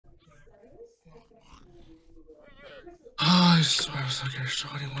Ah, I swear I was like, I show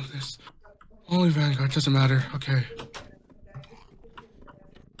anyone this. Only Vanguard, doesn't matter. Okay.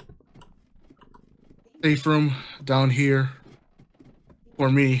 Safe room down here for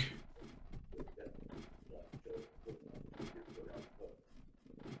me.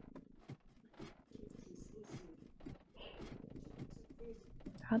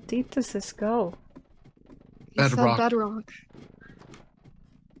 How deep does this go? He said Bedrock. bedrock.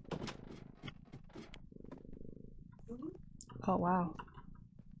 Oh, wow.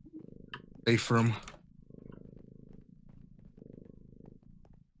 Safe room.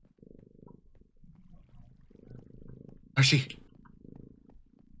 Marshie.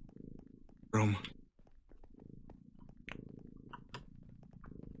 Room.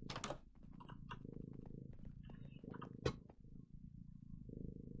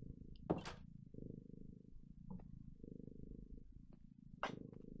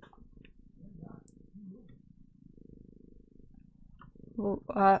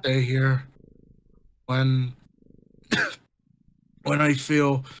 Well, Stay here. When when I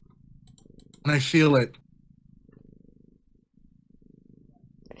feel it.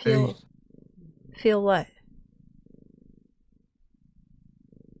 Feel what?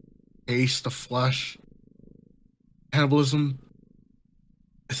 Taste the flesh. Cannibalism.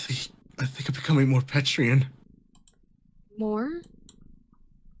 I think I'm becoming more petrian. More?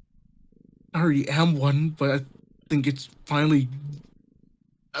 I already am one, but I think I'm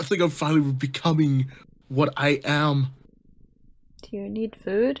finally becoming what I am. Do you need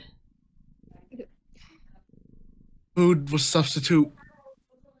food? Food was substitute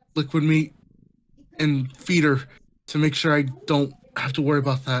liquid meat and feeder to make sure I don't have to worry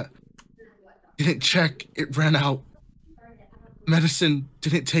about that. Didn't check, it ran out. Medicine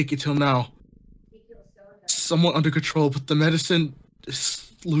didn't take it till now. Somewhat under control, but the medicine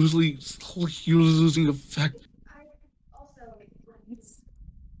is losing effect.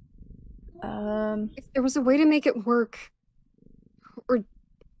 If there was a way to make it work, or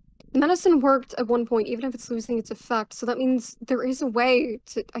the medicine worked at one point, even if it's losing its effect, so that means there is a way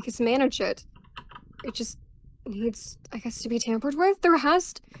to, I guess, manage it. It just needs, I guess, to be tampered with. There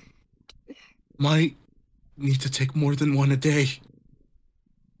has to... Might need to take more than one a day.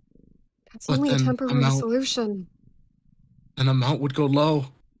 That's But only a then temporary solution. An amount would go low.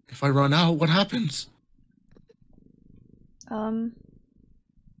 If I run out, what happens?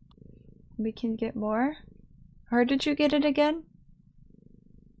 We can get more? How did you get it again?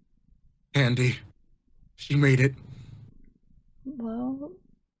 Candy. She made it. Well,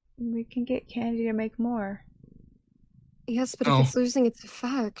 we can get candy to make more. Yes, but if it's losing its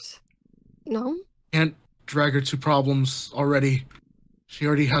effect... No? Can't drag her to problems already. She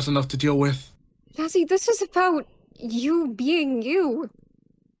already has enough to deal with. Jazzy, this is about you being you.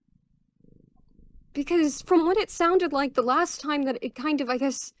 Because from what it sounded like the last time that it kind of, I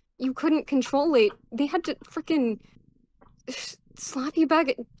guess, you couldn't control it, they had to frickin' slap you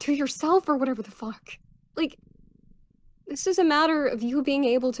back to yourself or whatever the fuck. Like, this is a matter of you being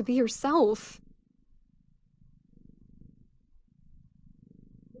able to be yourself.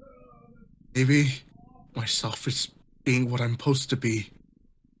 Maybe myself is being what I'm supposed to be.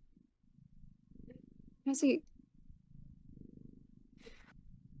 Jazzy,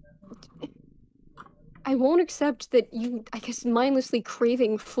 I won't accept that you, I guess, mindlessly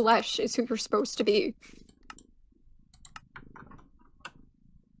craving flesh is who you're supposed to be.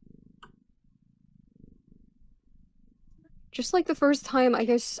 Just like the first time, I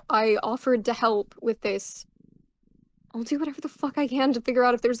guess, I offered to help with this. I'll do whatever the fuck I can to figure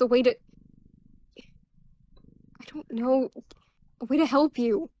out if there's a way to... I don't know. A way to help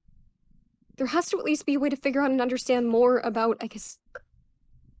you. There has to at least be a way to figure out and understand more about, I guess...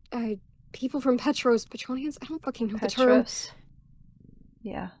 people from Petros. Petronians? I don't fucking know the term. Petros?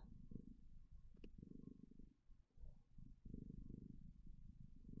 Yeah.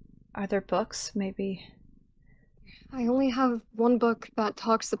 Are there books, maybe? I only have one book that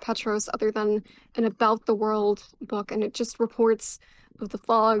talks to Petros other than an About the World book, and it just reports of the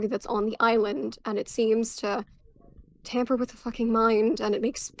fog that's on the island, and it seems to tamper with the fucking mind, and it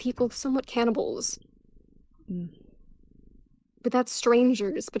makes people somewhat cannibals. But that's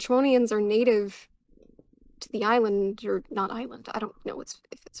strangers. Petronians are native to the island, or not island. I don't know if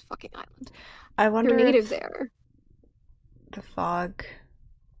it's a fucking island. I wonder They're native if there. The fog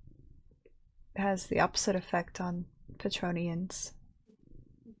has the opposite effect on Petronians.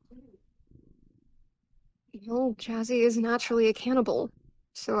 Well, Jazzy is naturally a cannibal,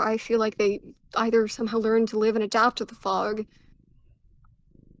 so I feel like they either somehow learn to live and adapt to the fog,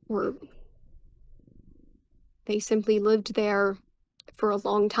 or they simply lived there for a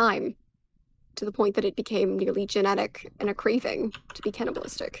long time. to the point that it became nearly genetic and a craving to be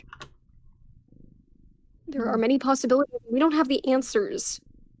cannibalistic. There are many possibilities. We don't have the answers.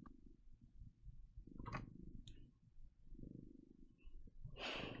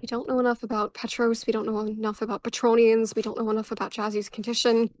 We don't know enough about Petros. We don't know enough about Petronians. We don't know enough about Jazzy's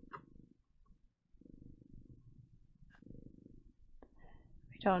condition.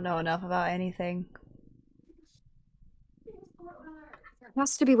 We don't know enough about anything. There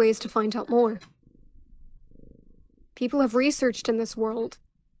has to be ways to find out more. People have researched in this world.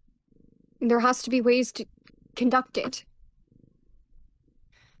 And there has to be ways to conduct it.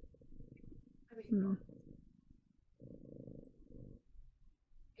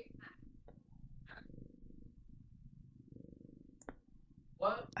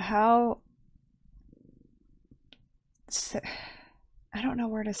 How... I don't know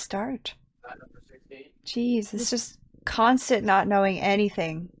where to start. Jeez, it's just constant not knowing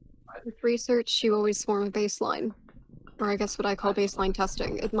anything. With research, you always form a baseline. Or I guess what I call baseline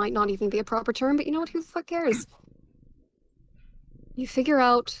testing. It might not even be a proper term, but you know what? Who the fuck cares? You figure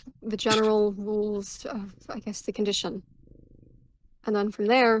out the general rules of, I guess, the condition. And then from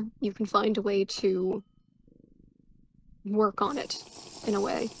there, you can find a way to work on it, in a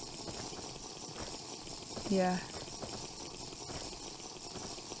way. Yeah.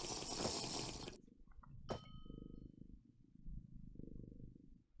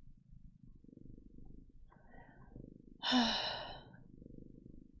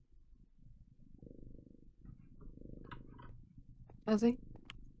 Jazzy?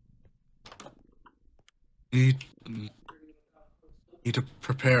 Need to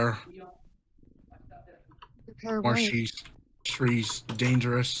prepare. Prepare what? Marshie's trees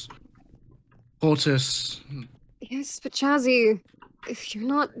dangerous. Poultice. Yes, but Jazzy, if you're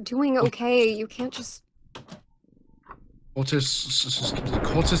not doing okay, you can't just... Cultist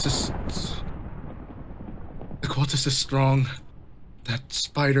is strong. That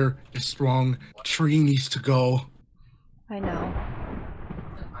spider is strong. Tree needs to go. I know.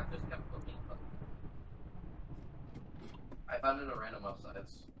 I found it on random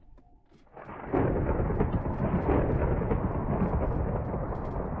websites.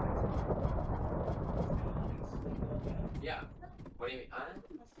 Yeah. What do you mean?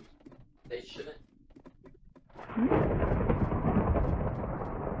 They shouldn't.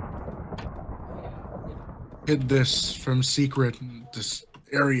 Hid this from secret, this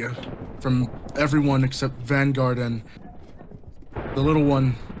area, from everyone except Vanguard and the little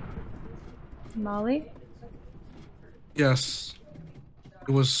one. Molly? Yes.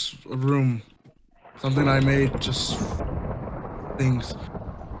 It was a room. Something I made, just things.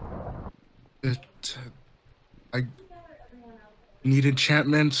 I need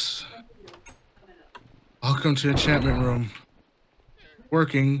enchantments. Welcome to enchantment room.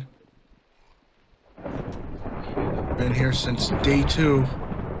 Working. Been here since day 2.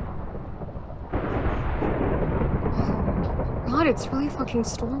 God, it's really fucking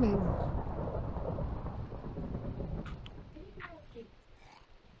storming.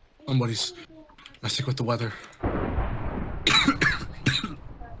 Somebody's messing with the weather.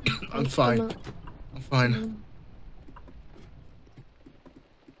 I'm fine. I'm fine.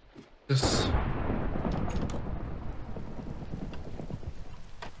 Just...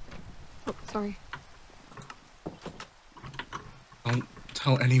 Oh, sorry. Don't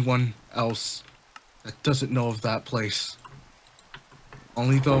tell anyone else that doesn't know of that place.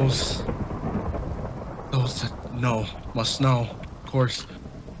 Only those that know must know, of course.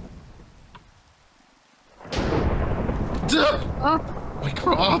 Oh, My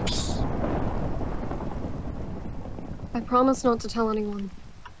crops! I promise not to tell anyone.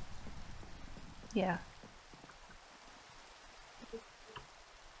 Yeah.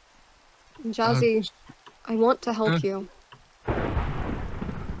 Jazzy, I want to help you.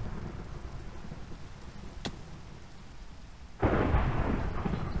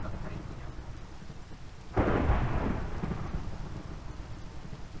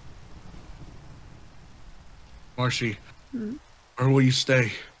 Marshie, where will you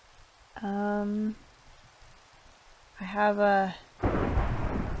stay? I have a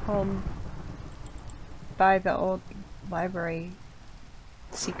home by the old library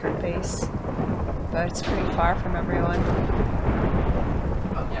secret base, but it's pretty far from everyone.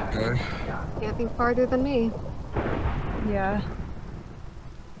 Okay. Can't be farther than me. Yeah.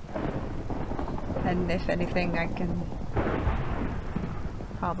 And if anything, I can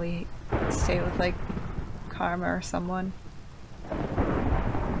probably stay with, like, Karma or someone.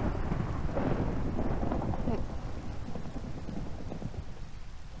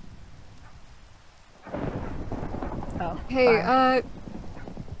 Oh, Hey, fine.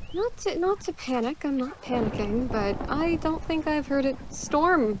 Not to panic, I'm not panicking, but I don't think I've heard it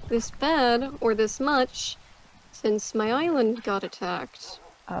storm this bad or this much since my island got attacked.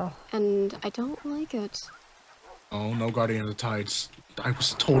 Oh. And I don't like it. Oh, no Guardian of the Tides. I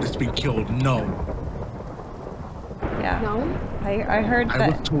was told it's been killed. No. Yeah. No? I heard that. I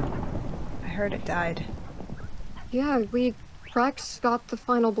was told. I heard it died. Yeah, Rex got the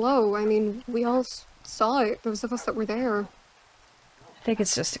final blow. I mean, we all saw it, those of us that were there. I think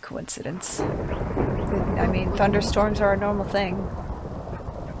it's just a coincidence. I mean, thunderstorms are a normal thing.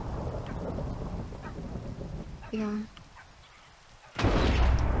 Yeah.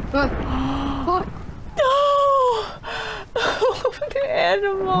 What? No! The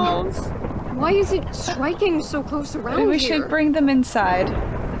animals! Why is it striking so close around Maybe we here? should bring them inside.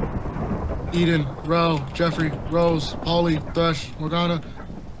 Eden, Ro, Jeffrey, Rose, Polly, Thresh, Morgana.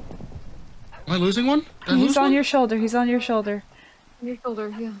 Am I losing one? Did I He's lose on one? your shoulder, he's on your shoulder. Your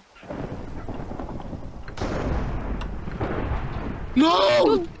shoulder, yeah. No!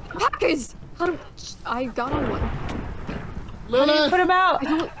 Oh, Packers! I got on one. Lilith! Put him out! I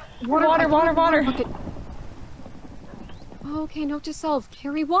don't... Water. Bucket. Okay, note to self.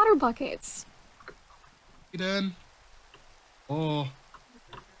 Carry water buckets. Eden. Oh.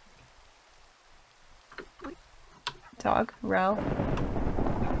 Dog, Rel.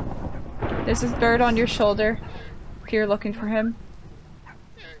 There's this bird on your shoulder. If you're looking for him.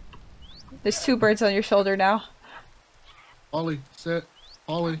 There's 2 birds on your shoulder now. Polly, sit.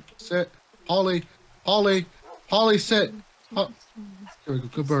 Polly, sit. Polly, sit. Oh. There we go.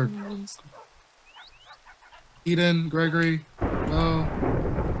 Good bird. Eden, Gregory. Oh.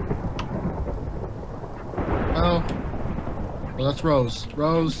 Oh. Well, that's Rose.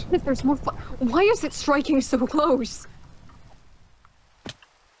 Rose. There's more. Why is it striking so close?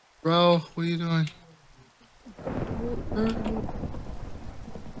 Bro, what are you doing?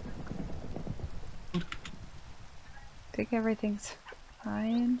 I think everything's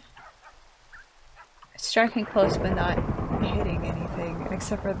fine. It's striking close but not hitting anything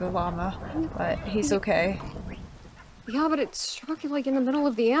except for the llama, but he's okay. Yeah, but it struck like in the middle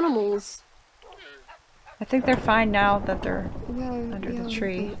of the animals. I think they're fine now that they're Yeah, under the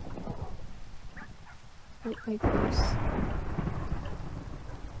tree. Don't like this.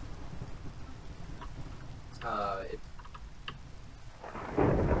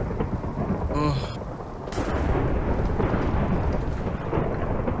 Oh.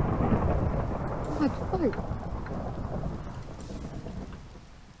 What?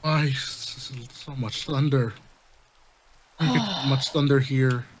 Why so much thunder? I get much thunder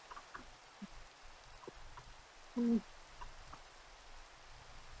here.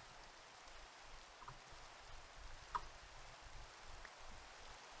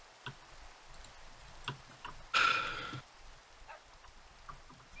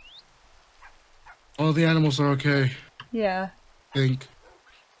 All the animals are okay, Yeah. I think.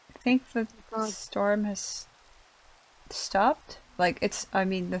 I think the God. storm has stopped. Like, it's, I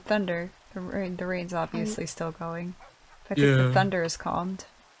mean, the thunder, the rain's obviously still going. I think the Yeah. thunder is calmed.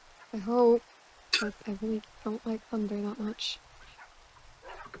 I hope. But I really don't like thunder that much.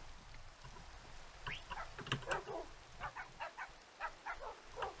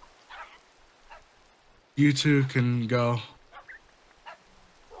 You two can go.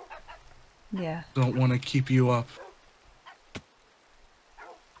 Yeah. Don't want to keep you up.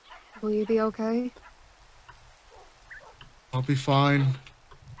 Will you be okay? I'll be fine.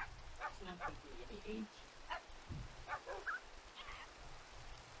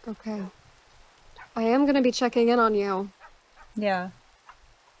 Okay. I am gonna be checking in on you. Yeah.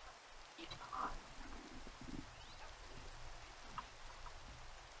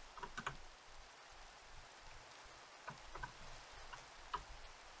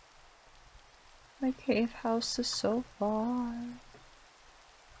 My cave house is so far.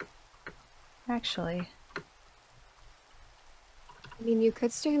 Actually, I mean, you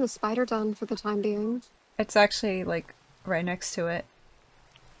could stay in the spider den for the time being. it's actually like right next to it.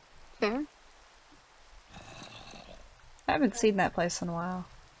 Fair? I haven't seen that place in a while.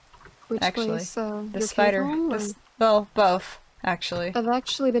 Which Actually, place? The your spider. cave home, or- Well, both, actually. I've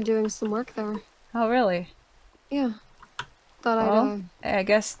actually been doing some work there. Oh, really? Yeah. Thought Well, I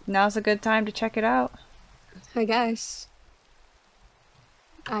guess now's a good time to check it out. I guess.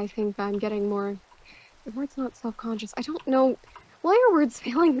 I think I'm getting more... The word's not self-conscious. I don't know... Why are words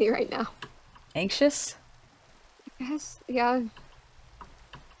failing me right now? Anxious? I guess, yeah.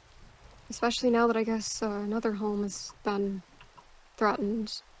 Especially now that I guess another home has been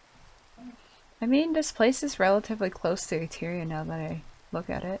threatened. I mean, this place is relatively close to Eteria now that I look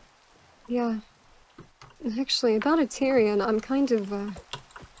at it. Yeah. Actually, about a Tyrion, I'm kind of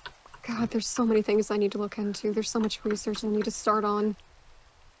God, there's so many things I need to look into. There's so much research I need to start on.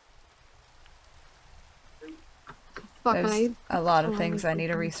 Fuck, There's a lot of things I need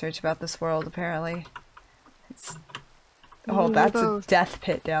to research about this world, apparently. Oh, that's a death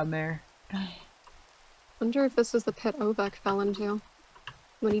pit down there. Wonder if this is the pit Ovek fell into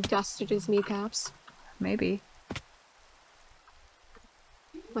when he dusted his kneecaps. Maybe.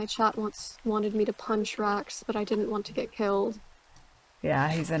 My chat once wanted me to punch Rax, but I didn't want to get killed. Yeah,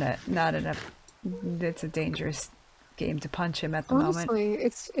 he's in a it's a dangerous game to punch him at the moment. Honestly,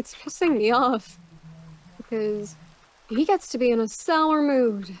 it's pissing me off because he gets to be in a sour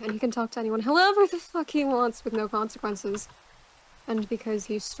mood and he can talk to anyone however the fuck he wants with no consequences. And because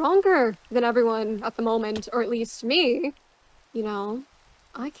he's stronger than everyone at the moment, or at least me, you know,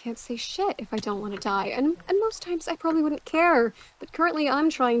 I can't say shit if I don't want to die. And most times I probably wouldn't care, but currently I'm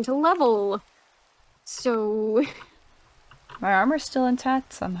trying to level. So... My armor's still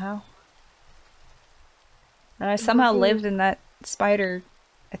intact somehow. And I somehow lived in that spider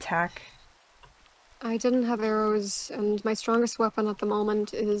attack. I didn't have arrows, and my strongest weapon at the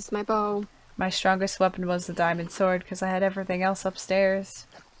moment is my bow. My strongest weapon was the diamond sword, because I had everything else upstairs.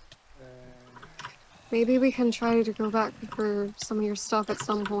 Maybe we can try to go back for some of your stuff at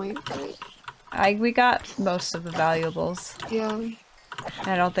some point, but... We got most of the valuables. Yeah.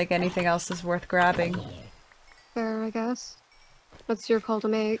 I don't think anything else is worth grabbing. Fair, I guess. What's your call to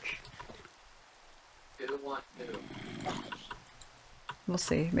make? We'll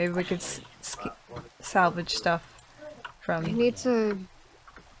see. Maybe we could salvage stuff from... I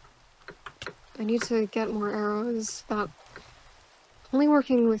need to get more arrows. That only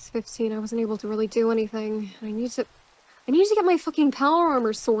working with 15, I wasn't able to really do anything. I need to get my fucking power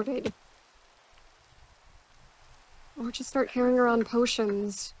armor sorted. Or just start carrying around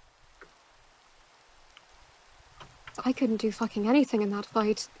potions. I couldn't do fucking anything in that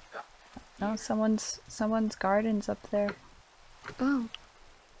fight. Oh, someone's garden's up there. Oh.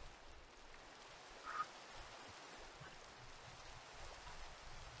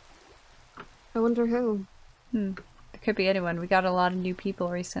 I wonder who. It could be anyone. We got a lot of new people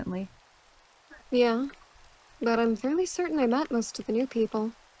recently. Yeah. But I'm fairly certain I met most of the new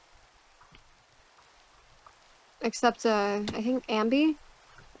people. Except, I think Ambi?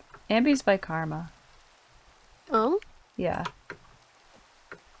 Ambi's by Karma. Oh? Yeah.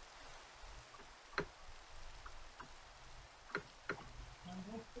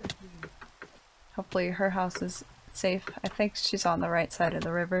 Hopefully her house is safe. I think she's on the right side of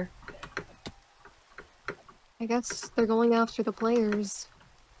the river. I guess they're going after the players.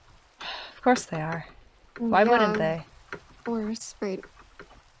 Of course they are. Why wouldn't they? Of course, right.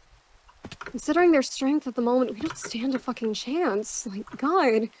 Considering their strength at the moment, we don't stand a fucking chance. Like,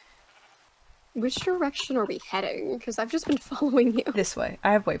 God. Which direction are we heading? Because I've just been following you. This way.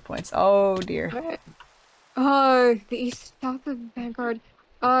 I have waypoints. Oh dear. The east, south of Vanguard.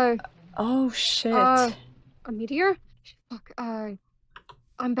 Oh shit. A meteor? Fuck,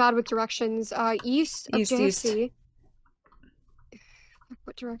 I'm bad with directions. East of JFC. East.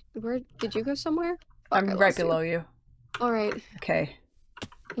 What direction? Where did you go somewhere? I'm right below you. Alright. Okay.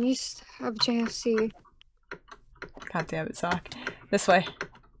 East of JFC. God damn it, Sock. This way.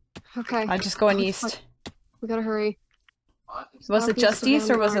 Okay. I'm just going east. We gotta hurry. Was it just east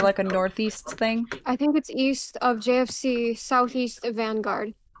or was it like a northeast thing? I think it's east of JFC, southeast of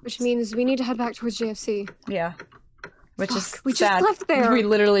Vanguard. Which means we need to head back towards JFC. Yeah. Which is we sad. Just left there. We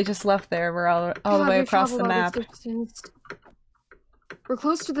literally just left there. We're all the way across the map. We're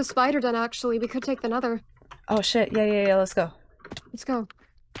close to the spider den, actually. We could take the nether. Oh shit, yeah, let's go. Let's go.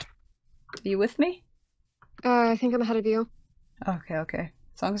 Are you with me? I think I'm ahead of you. Okay.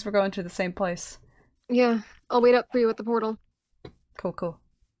 As long as we're going to the same place. Yeah, I'll wait up for you at the portal. Cool.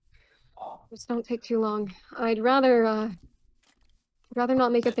 Just don't take too long. I'd rather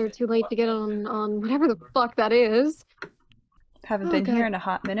not make it there too late to get on whatever the fuck that is. Haven't been here in a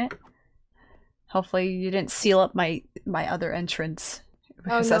hot minute. Hopefully you didn't seal up my other entrance.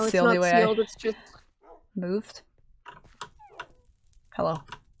 Because that's the only way sealed, it's just moved. Hello.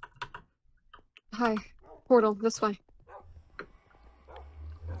 Hi. Portal, this way.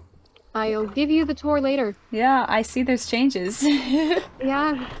 I'll give you the tour later. Yeah, I see there's changes.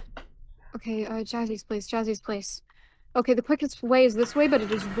 Yeah. Okay, Jazzy's place. Okay, the quickest way is this way, but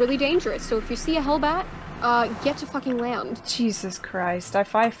it is really dangerous. So if you see a hellbat, get to fucking land. Jesus Christ.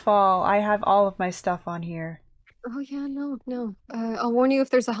 If I fall, I have all of my stuff on here. Oh yeah, no. I'll warn you if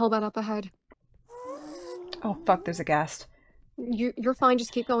there's a hellbat up ahead. Oh fuck, there's a ghast. You're fine,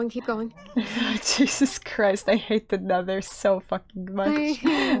 just keep going. Jesus Christ, I hate the nether so fucking much.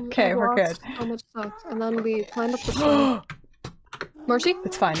 Okay, we're good. So much stuff. And then we climb up the stone. Marshie?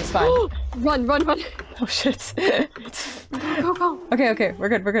 It's fine, it's fine. Run, run, run. Oh shit. Go, go. Okay, we're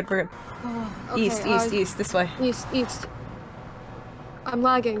good. Oh, okay, East, this way. East. I'm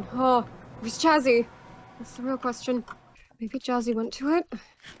lagging. Oh, where's Jazzy? That's the real question. Maybe Jazzy went to it?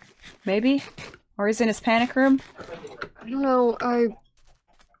 Maybe? Or he's in his panic room? I don't know,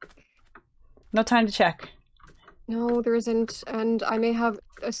 No time to check. No, there isn't, and I may have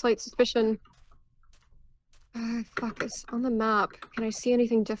a slight suspicion. Fuck, it's on the map. Can I see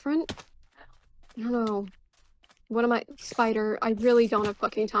anything different? I don't know. What am I? Spider, I really don't have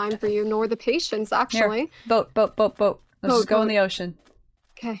fucking time for you, nor the patience, actually. Here. Boat. Let's just go in the ocean.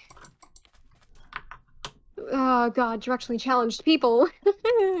 Okay. Oh god, directionally challenged people.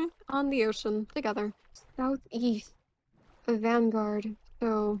 On the ocean, together. Southeast of Vanguard,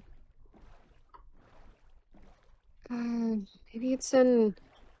 so... maybe it's in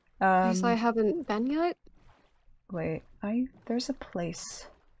a place I haven't been yet? Wait, there's a place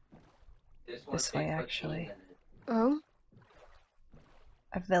this way, actually. Oh?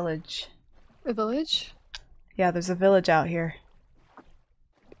 A village. A village? Yeah, there's a village out here.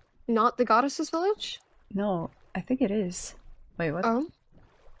 Not the goddess's village? No, I think it is. Wait, what? Oh?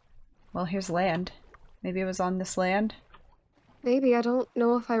 Well, here's land. Maybe it was on this land? Maybe, I don't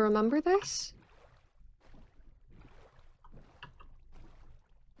know if I remember this.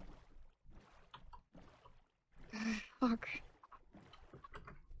 Fuck.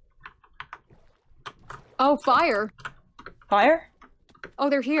 Oh, fire! Fire? Oh,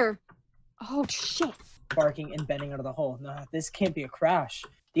 they're here. Oh, shit. Barking and bending out of the hole. Nah, this can't be a crash.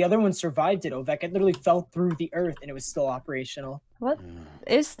 The other one survived it, Ovek. It literally fell through the earth and it was still operational. What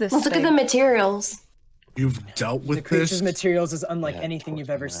is this Let's look at the materials. You've dealt with The creature's this? materials is unlike Yeah, anything you've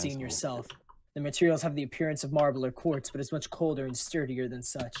ever seen yourself. The materials have the appearance of marble or quartz, but is much colder and sturdier than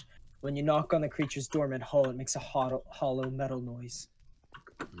such. When you knock on the creature's dormant hull, it makes a hollow metal noise.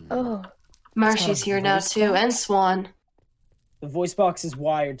 Oh. Marshie's here now too, and Swan. The voice box is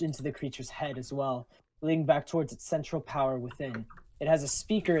wired into the creature's head as well, leading back towards its central power within. It has a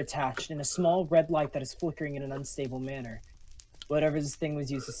speaker attached and a small red light that is flickering in an unstable manner. Whatever this thing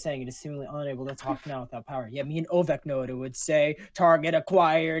was used to saying, it is seemingly unable to talk now without power. Yeah, me and Ovek know what it would say. Target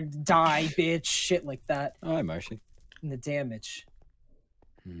acquired, die, bitch, shit like that. Oh, hi, Marshie. And the damage.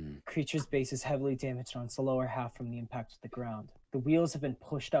 Creature's base is heavily damaged on its lower half from the impact with the ground. The wheels have been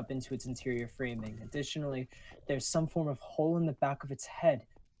pushed up into its interior framing. Additionally, there's some form of hole in the back of its head,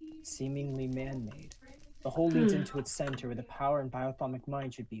 seemingly man-made. The hole leads into its center where the power and biothomic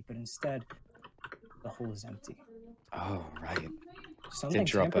mind should be, but instead, the hole is empty. Oh, right. Something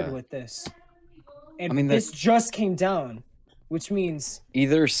drop tampered a- with this. And I mean, this just came down, which means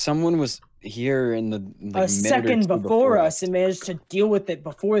Either someone was here in the a second before us and managed to deal with it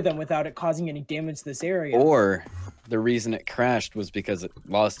before them without it causing any damage to this area. or the reason it crashed was because it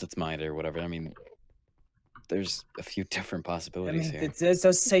lost its mind or whatever. I mean, there's a few different I possibilities mean, here. it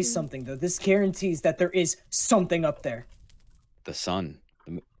does say something, though. This guarantees that there is something up there. The sun.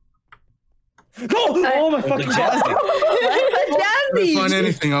 Oh my fucking god! Couldn't find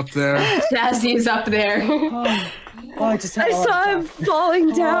anything up there. Jazzy's up there. Oh, I just had I saw him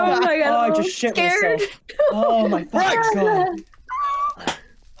falling down. I got I a little just shit scared. myself. Oh my fucking god.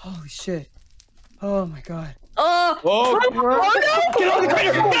 Holy shit. Oh my god. Oh, Oh, Get out of the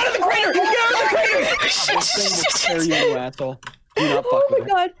crater! Get out of the crater! Get out of the crater! this thing will tear you, you asshole. Do not fuck oh with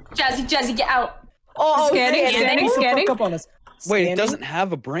my it. god. Jazzy, get out. Oh, Scanning. Fuck up on us. Wait, it Scanning? doesn't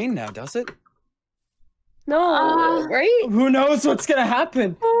have a brain now, does it? No, right? Who knows what's gonna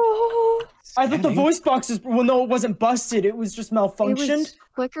happen? Oh. I thought the Scanning? voice box is. Well, no, it wasn't busted. It was just It malfunctioned. was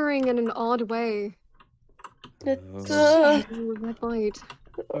flickering in an odd way. It's Ooh, red light.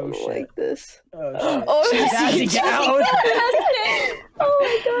 Oh shit. like this. Oh shit. Oh, Jazzy, get out! Oh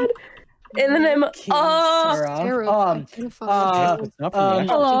my god. And then I'm King Seraph. Sarah, uh, It's not from the um, actual-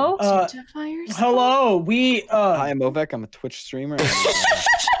 hello. Identifiers? Hello, we Hi, I'm Ovek. I'm a Twitch streamer.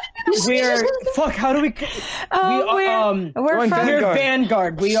 we're fuck. How do we? we're Join from We're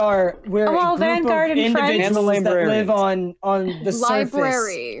Vanguard. We're Oh, well, a group Vanguard of and friends. individuals And the that librarians. live on the surface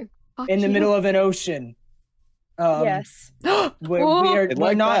Library. Fuck in the you. middle of an ocean. Yes. We're They'd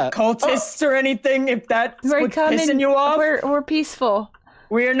like not that. cultists or anything. If that's We're what's coming. pissing you off, We're peaceful.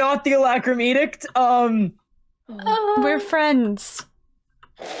 we are not the Alacrum Edict. We're friends.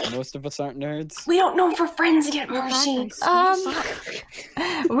 Most of us aren't nerds. We don't know if we're friends yet, We're bad Marshie.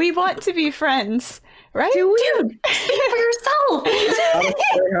 guys. We want to be friends, right? Dude, speak for yourself. Out of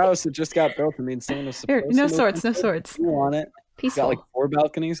their house, it just got built. I mean, someone was Here, supposed no to swords, no swords. You want it? It's got Peaceful. like 4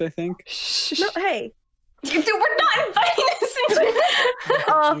 balconies, I think. Shh. No, hey. Dude, we're not inviting this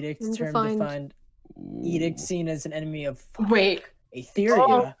into Edict term Undefined. defined. Edict seen as an enemy of. Wait.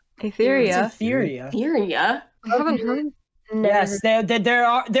 Etheria. Etheria. It's Etheria. Etheria? I haven't heard. Yes, there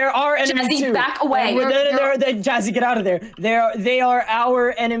are enemies Jazzy, too. back away. Jazzy, get out of there. They are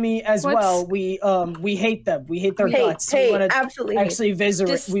our enemy as well. We hate them. We hate their guts. We want to absolutely actually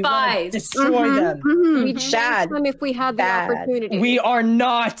eviscerate. We want to destroy them. We'd chase them if we had the opportunity. We are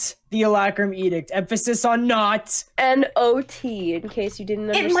not the Alacrum Edict. Emphasis on not. N-O-T, in case you didn't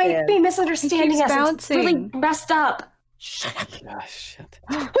understand. It might be misunderstanding us. It's really messed up. Shut up. Oh, shit.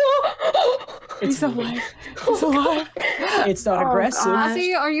 He's alive. He's alive. It's not aggressive.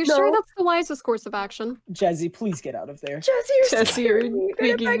 Jazzy, are you sure that's the wisest course of action? Jazzy, please get out of there. Jesse, you're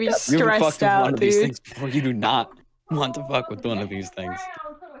making me stressed out, one of these dude. things before. You do not want to fuck with one of these things.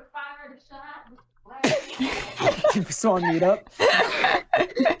 So on meet up.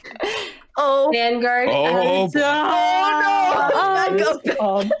 Oh, Vanguard. Oh,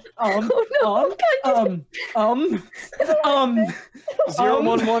 Zero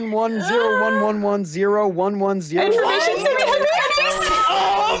 1110110110110. Information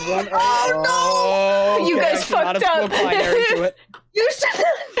Oh, you guys fucked up. Binary to it. you should.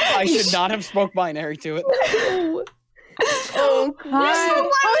 I should not have spoke binary to it. Oh, Hi.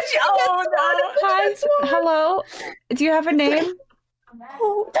 Hi. Hello. Do you have a name?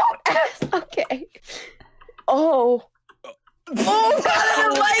 oh, don't ask. Okay. Oh. Oh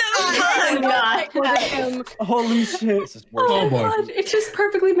God! Holy shit. This is worse. Oh God, it just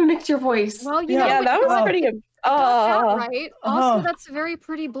perfectly mimicked your voice. Well, you Yeah, know, that was pretty good. Oh, right. Also, that's very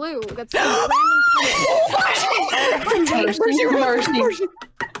pretty blue. That's a random Marshie.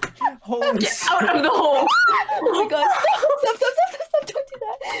 Holy Get shit. out of the hole! Oh my God! Stop! Don't do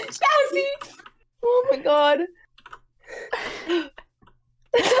that, Jazzy! Oh my God! I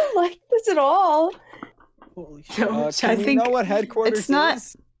don't like this at all. Holy shit. Can we know what headquarters it's not-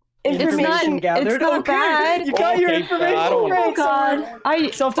 is? Information gathered. It's not Okay. bad. You got your Okay, information. I don't Oh God!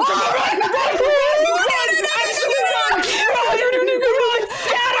 Self-defense.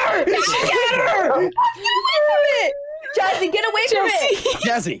 Scatter! Jazzy, get away from it!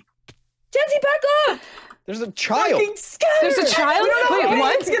 Jazzy, Jazzy, back up! there's a child. Fucking scatter! There's a child? We don't know Wait, how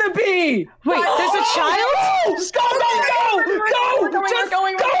what? it's gonna be! Wait, there's a child?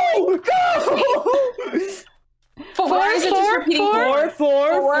 Go! Four? Is it just repeating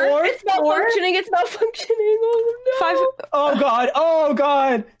Four. It's malfunctioning. It's malfunctioning. Oh no! Oh God! Oh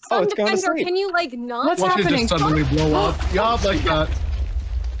God! Oh, it's going to Defender, sleep. can you like not? What's Watch it happening? just suddenly blow up. Yup, like that.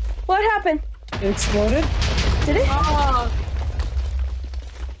 What happened? It exploded? Did it? Oh,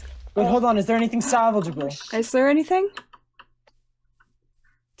 Wait, hold on. Is there anything salvageable? Is there anything?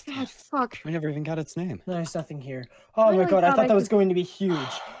 God, fuck. We never even got its name. No, there's nothing here. Oh my God! I thought that was going to be huge.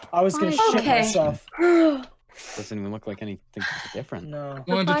 I was gonna shit Okay. myself. Doesn't even look like anything different. No.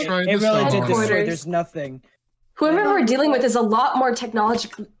 Wanted to try It this really out. did destroy. Headquarters. There's nothing. Whoever we're dealing with is a lot more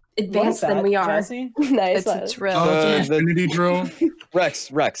technologically What is advanced than that, we are. Jazzy? Nice. It's a drill. Oh, it's an The- infinity drill.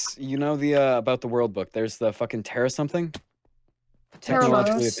 Rex, you know the about the world book. There's the fucking Terra something.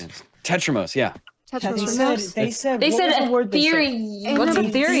 Technologically Terramos? advanced. Tetramos, yeah. They Tetris. said. They what was said the word they said? theory. What's a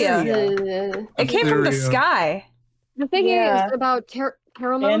theoria? It came from the Etheria. sky. The thing Yeah. is about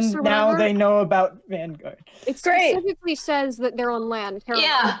Teramos And or now whatever. they know about Vanguard. It Great. specifically says that they're on land. Teramos.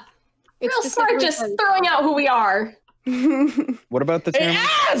 Yeah, It real smart. specifically Just says- throwing out who we are. What about the Terra?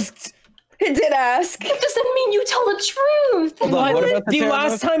 Asked. It did ask. That doesn't mean you tell the truth. Hold on, what about the The Terra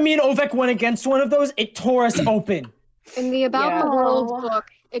last book? time me and Ovek went against one of those, it tore us open. In the About Yeah. the World Oh. book,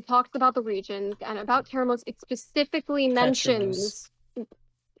 it talks about the region, and about Teramos, it specifically mentions.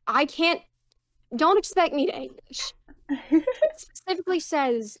 I can't. Don't expect me to English. It specifically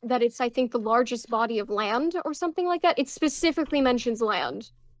says that it's, I think, the largest body of land or something like that. It specifically mentions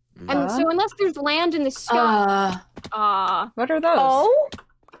land. And so, unless there's land in the sky, What are those? Oh?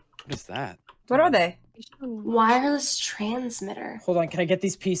 What is that? What are they? Wireless transmitter. Hold on, can I get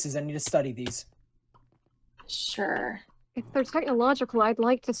these pieces? I need to study these. Sure. if they're technological, I'd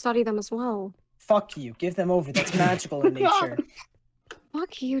like to study them as well. Fuck you. Give them over. That's magical in nature.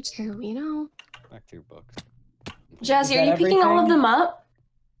 Fuck you too, you know? Back to your book. Jazzy, are that you picking all of everything? them up?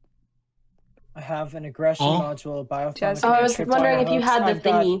 I have an aggression Oh. module, biothermal. Jazzy. Oh, I was trip wondering if you hooks. had the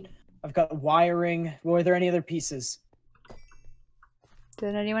thingy. I've got wiring. Were there any other pieces?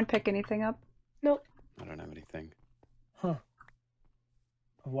 Did anyone pick anything up? I don't have anything. Huh.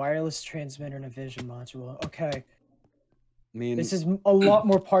 A wireless transmitter and a vision module. Okay. I mean, This is a lot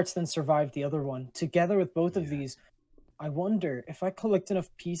more parts than survived the other one. Together with both of Yeah. these, I wonder if I collect enough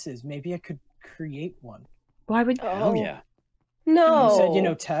pieces, maybe I could create one. Why would? hell yeah. No. You said you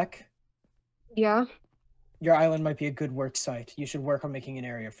know tech. Yeah. Your island might be a good work site. You should work on making an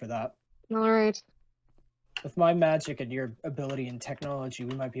area for that. Alright. With my magic and your ability and technology,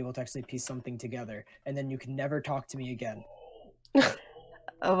 we might be able to actually piece something together, and then you can never talk to me again.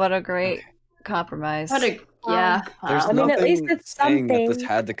 Oh, what a great compromise. What a yeah. There's wow. I mean, nothing at least it's saying that this something.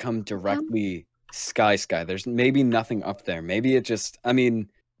 had to come directly sky. There's maybe nothing up there. Maybe it just, I mean,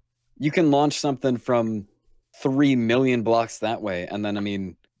 you can launch something from 3 million blocks that way, and then, I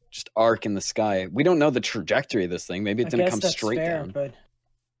mean, just arc in the sky. We don't know the trajectory of this thing. Maybe it didn't come straight down. But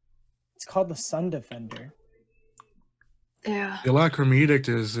it's called the Sun Defender. Yeah. The Lacrim Edict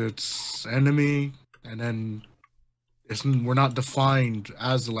is its enemy, and then we're not defined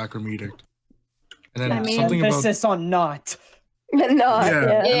as the Lacrim Edict. And then I mean, something about Emphasis on not. Not, and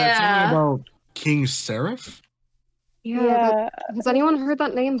then Yeah. something about King Seraph. Yeah. Has anyone heard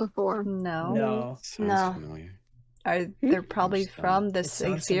that name before? No. No. Sounds No. familiar. They're probably Sounds from the It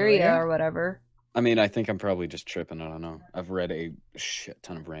sounds Syria familiar. or whatever. I mean, I think I'm probably just tripping. I don't know. I've read a shit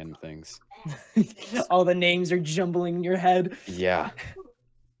ton of random things. All the names are jumbling in your head. Yeah.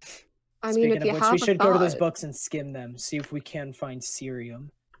 I mean, Speaking if you of which, have we should go to those thought- books and skim them, see if we can find Cerium.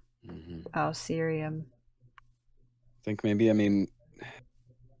 Hmm. Oh, Syrium. I think maybe, I mean,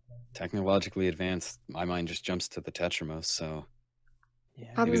 technologically advanced, my mind just jumps to the Tetramos, so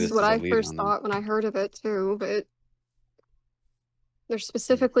Yeah. Maybe That's this what is a I lead first on them. thought when I heard of it too, but they're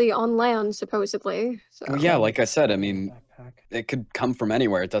specifically on land, supposedly. So well, yeah, like I said, I mean, Backpack. it could come from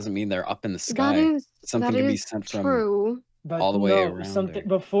anywhere. It doesn't mean they're up in the that sky. is Something that can be is sent from true. But all the way no, around something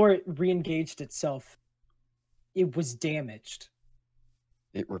there. before it re-engaged itself, it was damaged.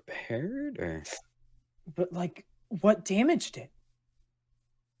 it repaired, or But like, what damaged it?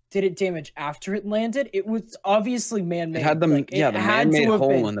 Did it damage after it landed? It was obviously man-made. it had them. Like, Yeah, it the had to man-made have hole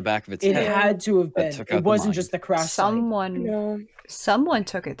been- in the back of its It head. had to have that been. took It out the wasn't mine. just the crash site. Someone someone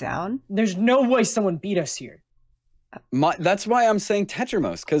took it down. There's no way someone beat us here. That's why I'm saying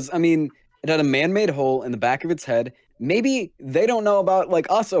Tetramos, because I mean, it had a man-made hole in the back of its head. Maybe they don't know about like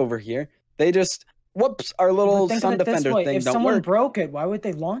us over here. They just whoops, our But little think sun of it this defender way, thing if don't someone work. broke it, why would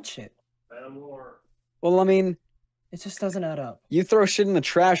they launch it? Well, I mean, It just doesn't add up. you throw shit in the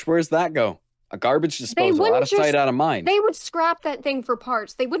trash, where's that go? A garbage disposal, wouldn't out of sight, just- out of mind. They would scrap that thing for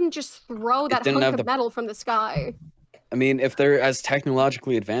parts. They wouldn't just throw that didn't hunk have of the- metal from the sky. I mean, if they're as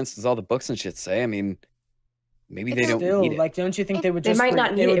technologically advanced as all the books and shit say, I mean, maybe they It's don't Still, need it. like, don't you think they would They just? might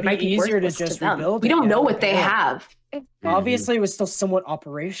not need it it. would It might be easier to worthless just them. rebuild. We it, don't yeah, know what like, they yeah. have. If Obviously, it was still somewhat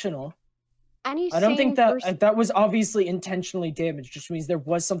operational. any I don't think sane that person- that was obviously intentionally damaged. Just means there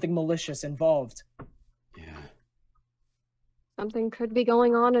was something malicious involved. Yeah. something could be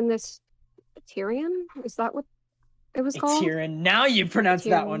going on in this Tyrion. Is that what it was called? Ethereum. Now you pronounced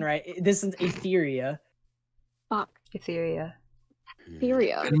that one Ethereum. right. This is Etheria. Fuck, Etheria.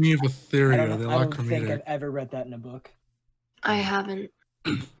 Etheria. Enemy of I Etheria, don't, the I don't Lacrim think I've Edict. ever read that in a book. I haven't.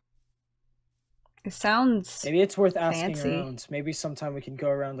 It sounds Maybe it's worth asking Fancy. around. Maybe sometime we can go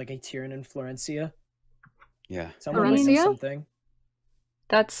around like Ethereum and Florencia. Yeah. Someone might know Florencia? something.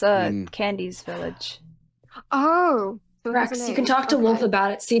 that's Mm. Candy's village. Oh, so it has a Rex, you name. can talk to Wolf Okay.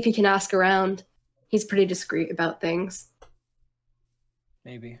 about it. See if he can ask around. He's pretty discreet about things.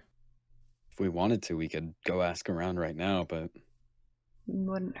 Maybe. If we wanted to, we could go ask around right now, but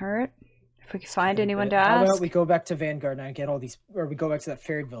Wouldn't hurt. If we could find Maybe. anyone to How ask. about we go back to Vanguard and I get all these, or we go back to that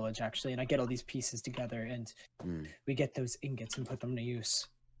fairy village actually, and I get all these pieces together, and Hmm. we get those ingots and put them to use.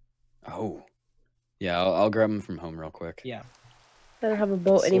 oh, yeah, I'll grab them from home real quick. Yeah. They don't have a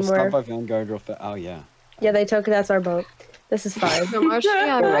boat So anymore. stop by Vanguard real fast. Oh yeah. Yeah, they took that's our boat. This is fine. So Marshie,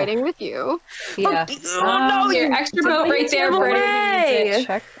 I'm riding with you. Yeah. Here, extra boat right there for anyone who needs it.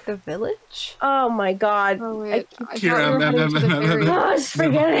 Check the village. Oh my god. Oh wait, I thought we Here, were heading to the fairy. Oh, just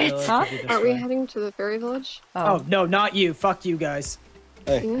forget it. Village Huh? would be this Aren't we way. heading to the fairy village? Oh no, not you. Fuck you guys.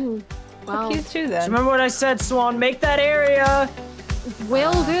 Hey. Mm, wow, Fuck you too Do then. you remember what I said, Swan? Make that area.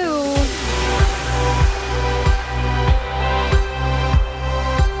 will do.